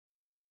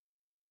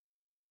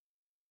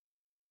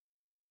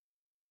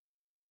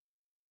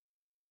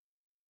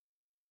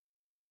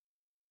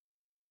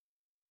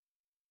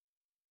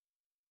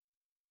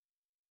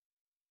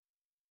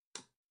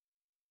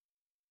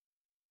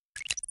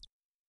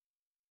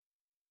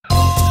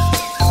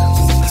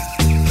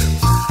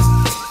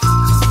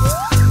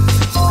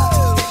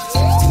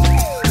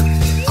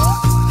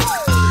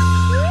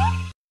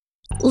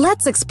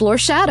Let's explore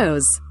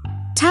shadows.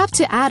 Tap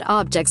to add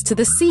objects to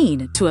the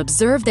scene to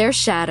observe their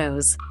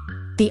shadows.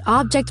 The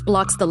object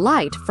blocks the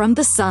light from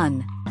the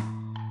sun.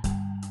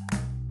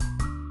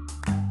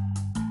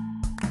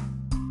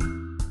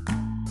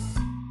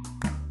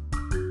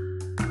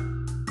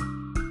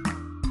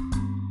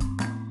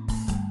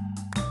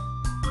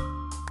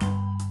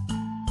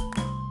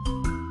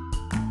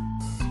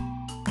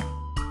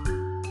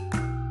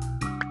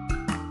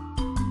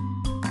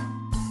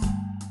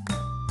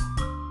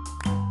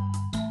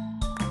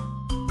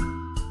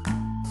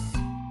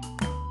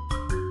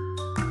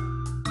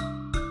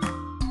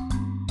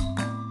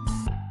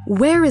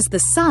 Where is the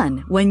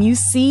sun when you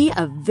see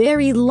a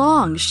very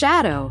long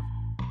shadow?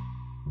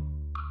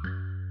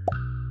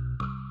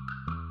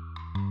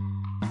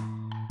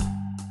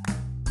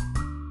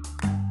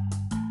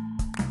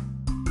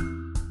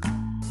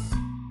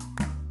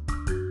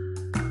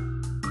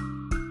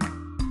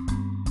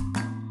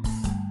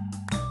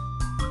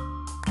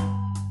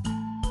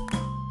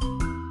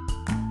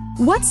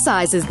 What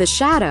size is the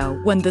shadow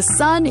when the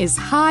sun is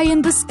high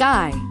in the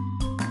sky?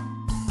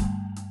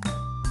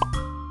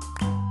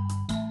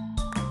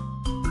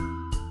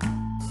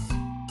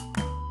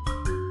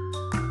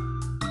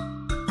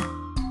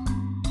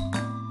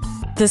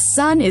 The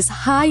sun is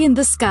high in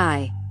the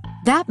sky.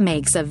 That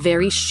makes a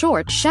very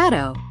short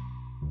shadow.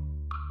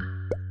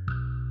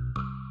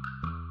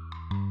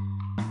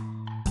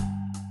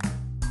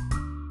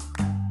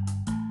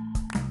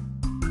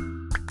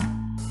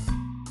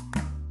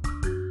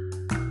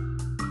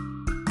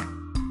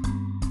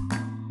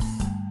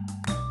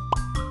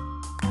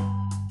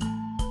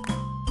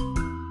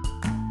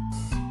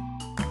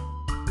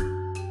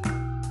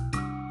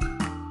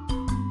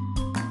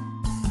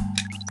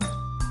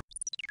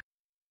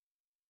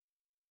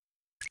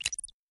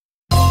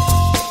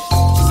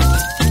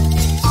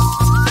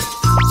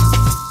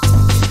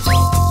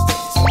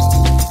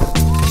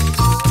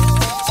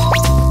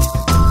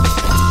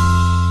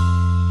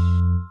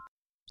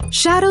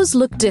 Shadows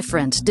look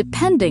different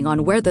depending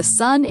on where the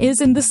sun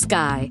is in the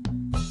sky.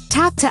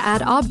 Tap to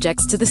add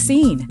objects to the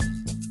scene.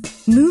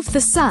 Move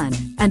the sun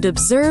and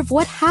observe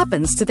what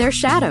happens to their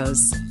shadows.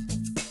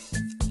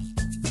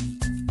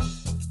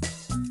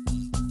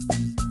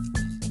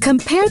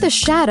 Compare the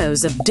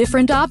shadows of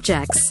different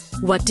objects.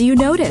 What do you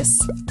notice?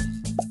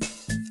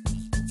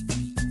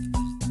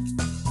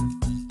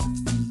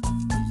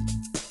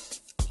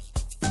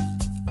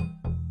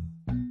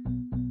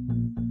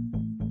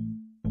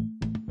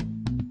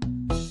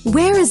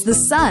 Where is the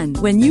sun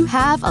when you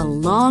have a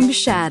long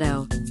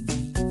shadow?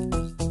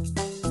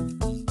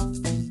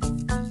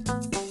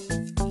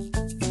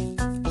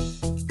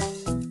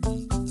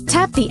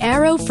 Tap the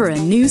arrow for a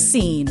new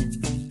scene.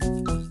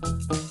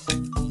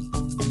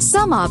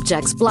 Some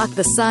objects block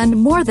the sun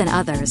more than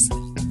others.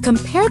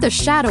 Compare the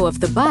shadow of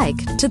the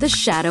bike to the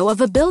shadow of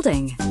a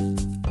building.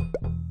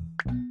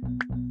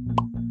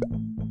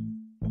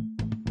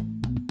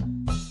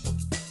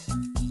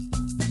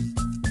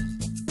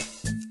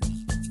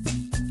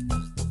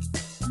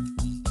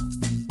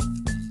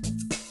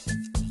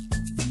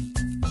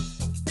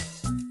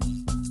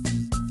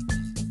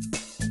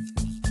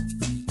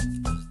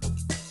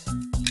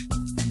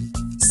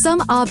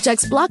 Some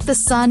objects block the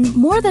sun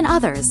more than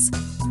others.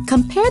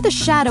 Compare the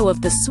shadow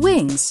of the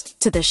swings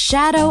to the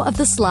shadow of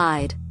the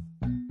slide.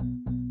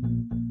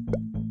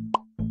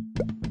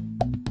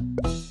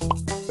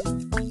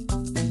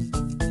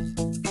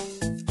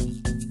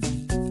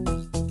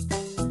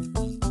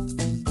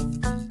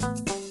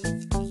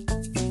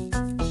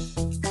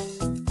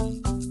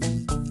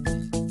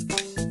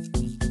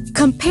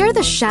 Compare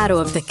the shadow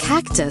of the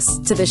cactus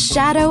to the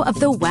shadow of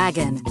the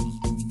wagon.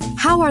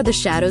 How are the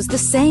shadows the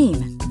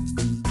same?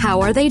 How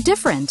are they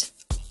different?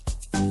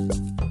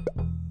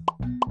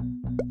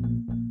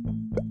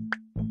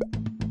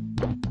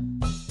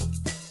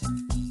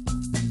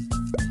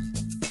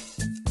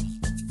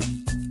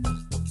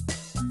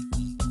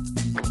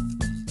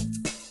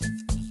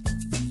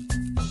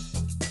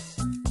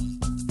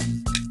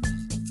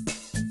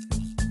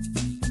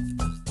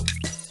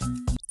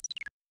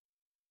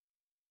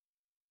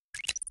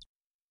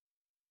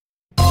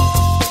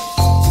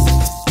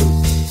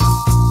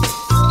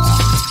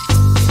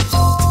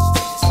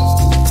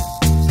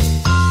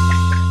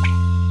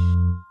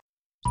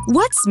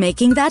 What's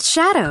making that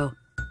shadow?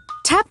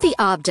 Tap the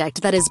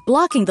object that is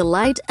blocking the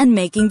light and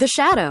making the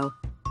shadow.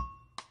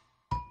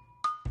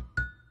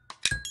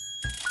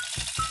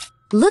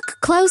 Look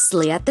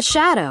closely at the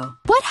shadow.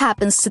 What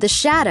happens to the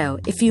shadow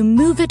if you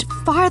move it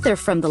farther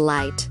from the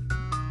light?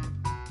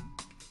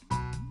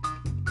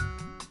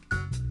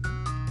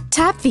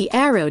 Tap the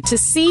arrow to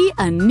see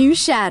a new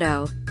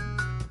shadow.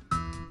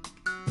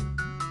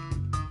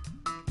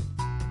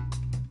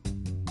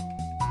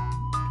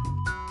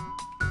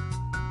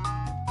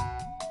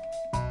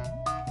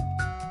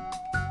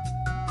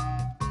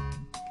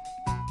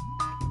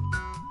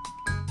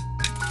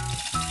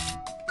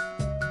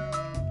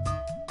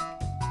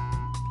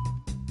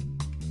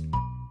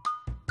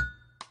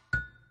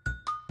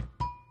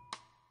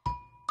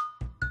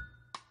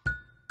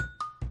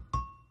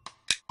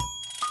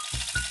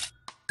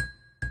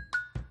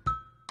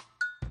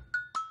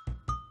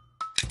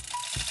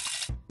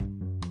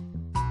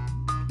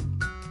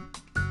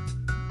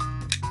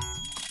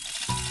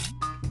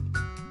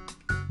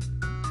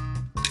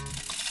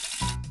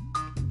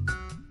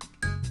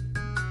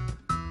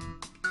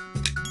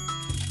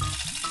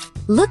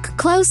 Look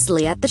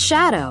closely at the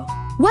shadow.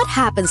 What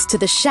happens to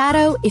the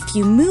shadow if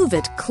you move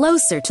it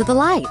closer to the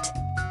light?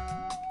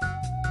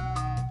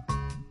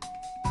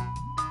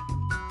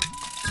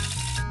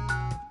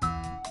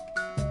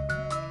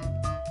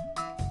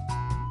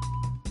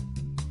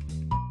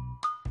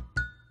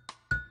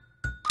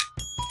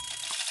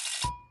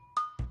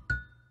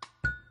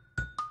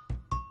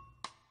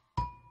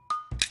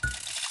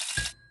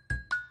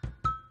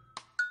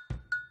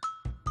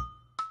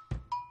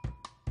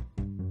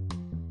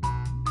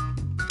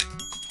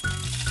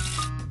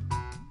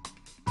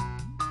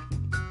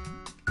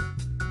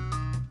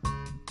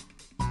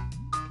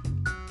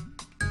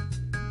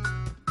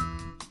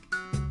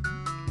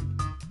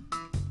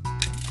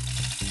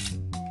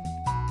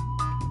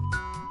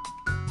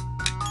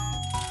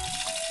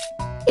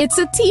 It's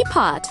a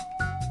teapot.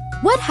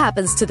 What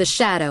happens to the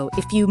shadow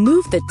if you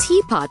move the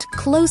teapot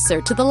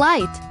closer to the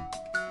light?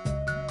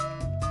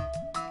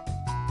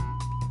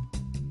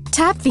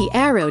 Tap the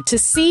arrow to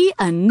see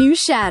a new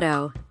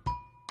shadow.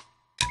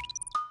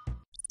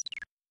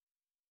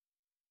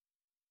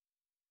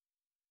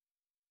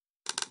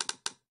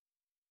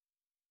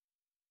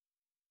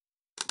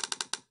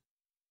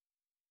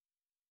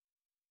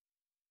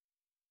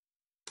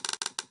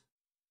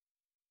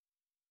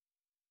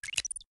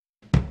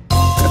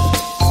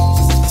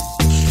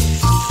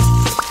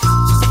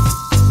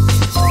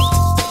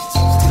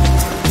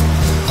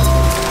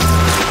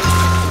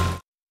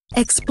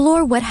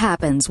 Explore what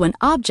happens when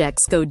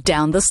objects go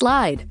down the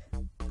slide.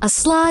 A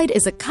slide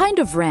is a kind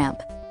of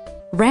ramp.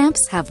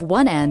 Ramps have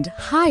one end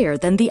higher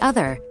than the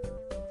other.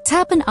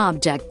 Tap an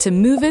object to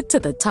move it to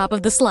the top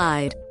of the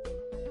slide.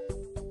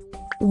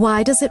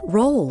 Why does it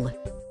roll?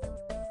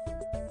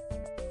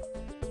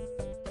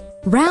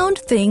 Round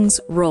things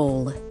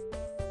roll.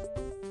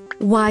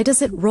 Why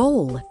does it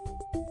roll?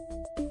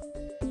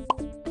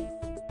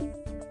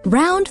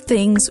 Round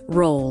things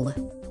roll.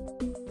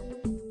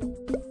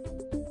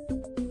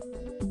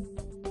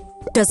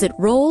 Does it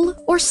roll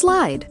or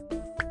slide?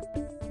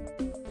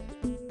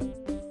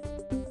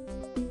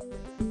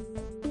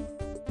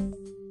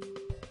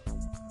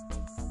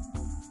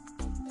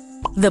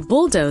 The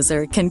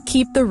bulldozer can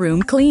keep the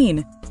room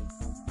clean.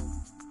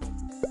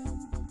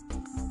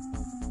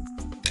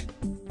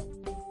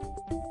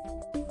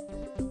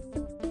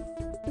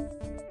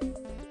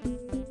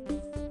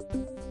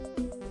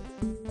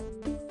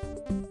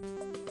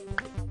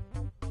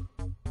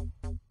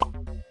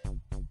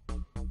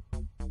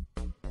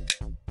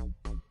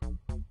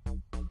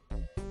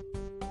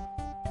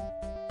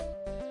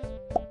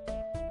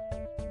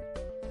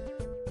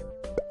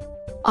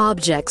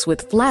 Objects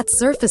with flat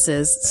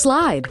surfaces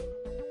slide.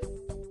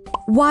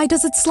 Why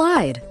does it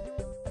slide?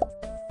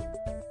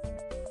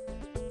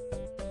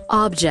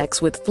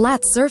 Objects with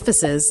flat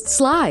surfaces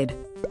slide.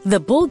 The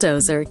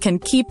bulldozer can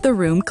keep the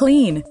room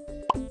clean.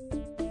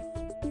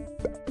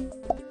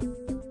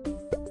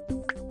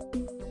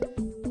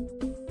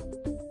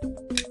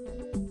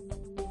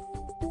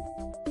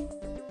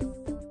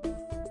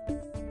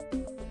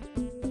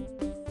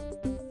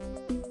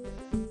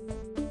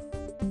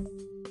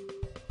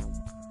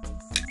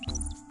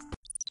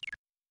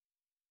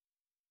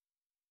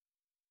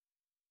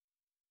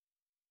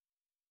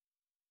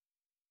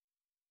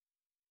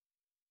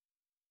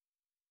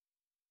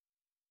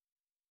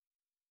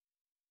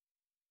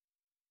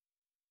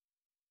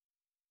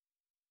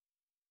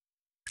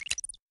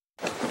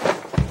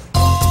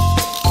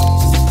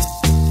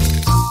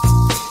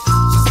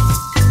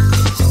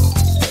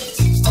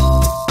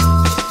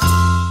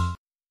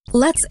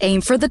 Let's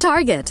aim for the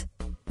target.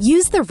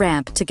 Use the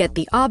ramp to get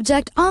the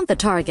object on the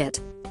target.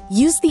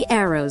 Use the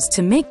arrows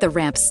to make the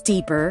ramp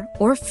steeper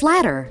or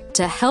flatter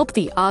to help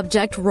the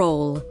object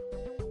roll.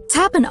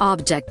 Tap an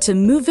object to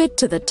move it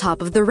to the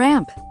top of the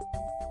ramp.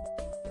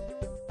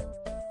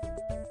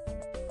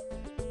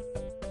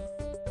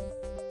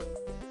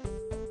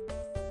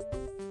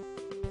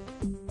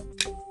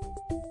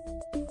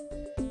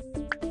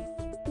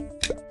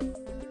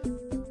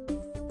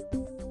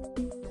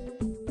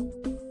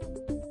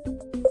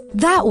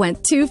 That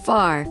went too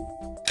far.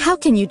 How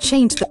can you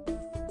change the...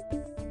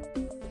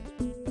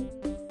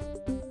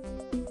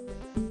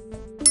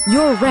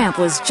 Your ramp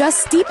was just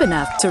steep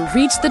enough to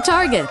reach the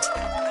target.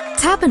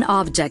 Tap an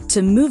object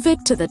to move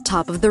it to the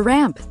top of the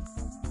ramp.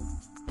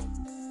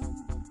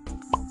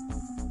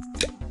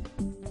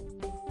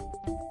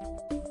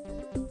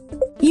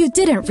 You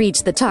didn't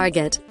reach the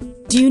target.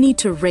 Do you need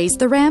to raise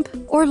the ramp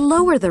or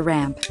lower the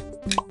ramp?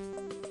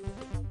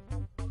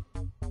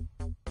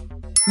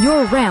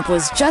 Your ramp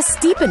was just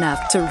steep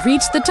enough to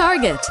reach the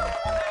target.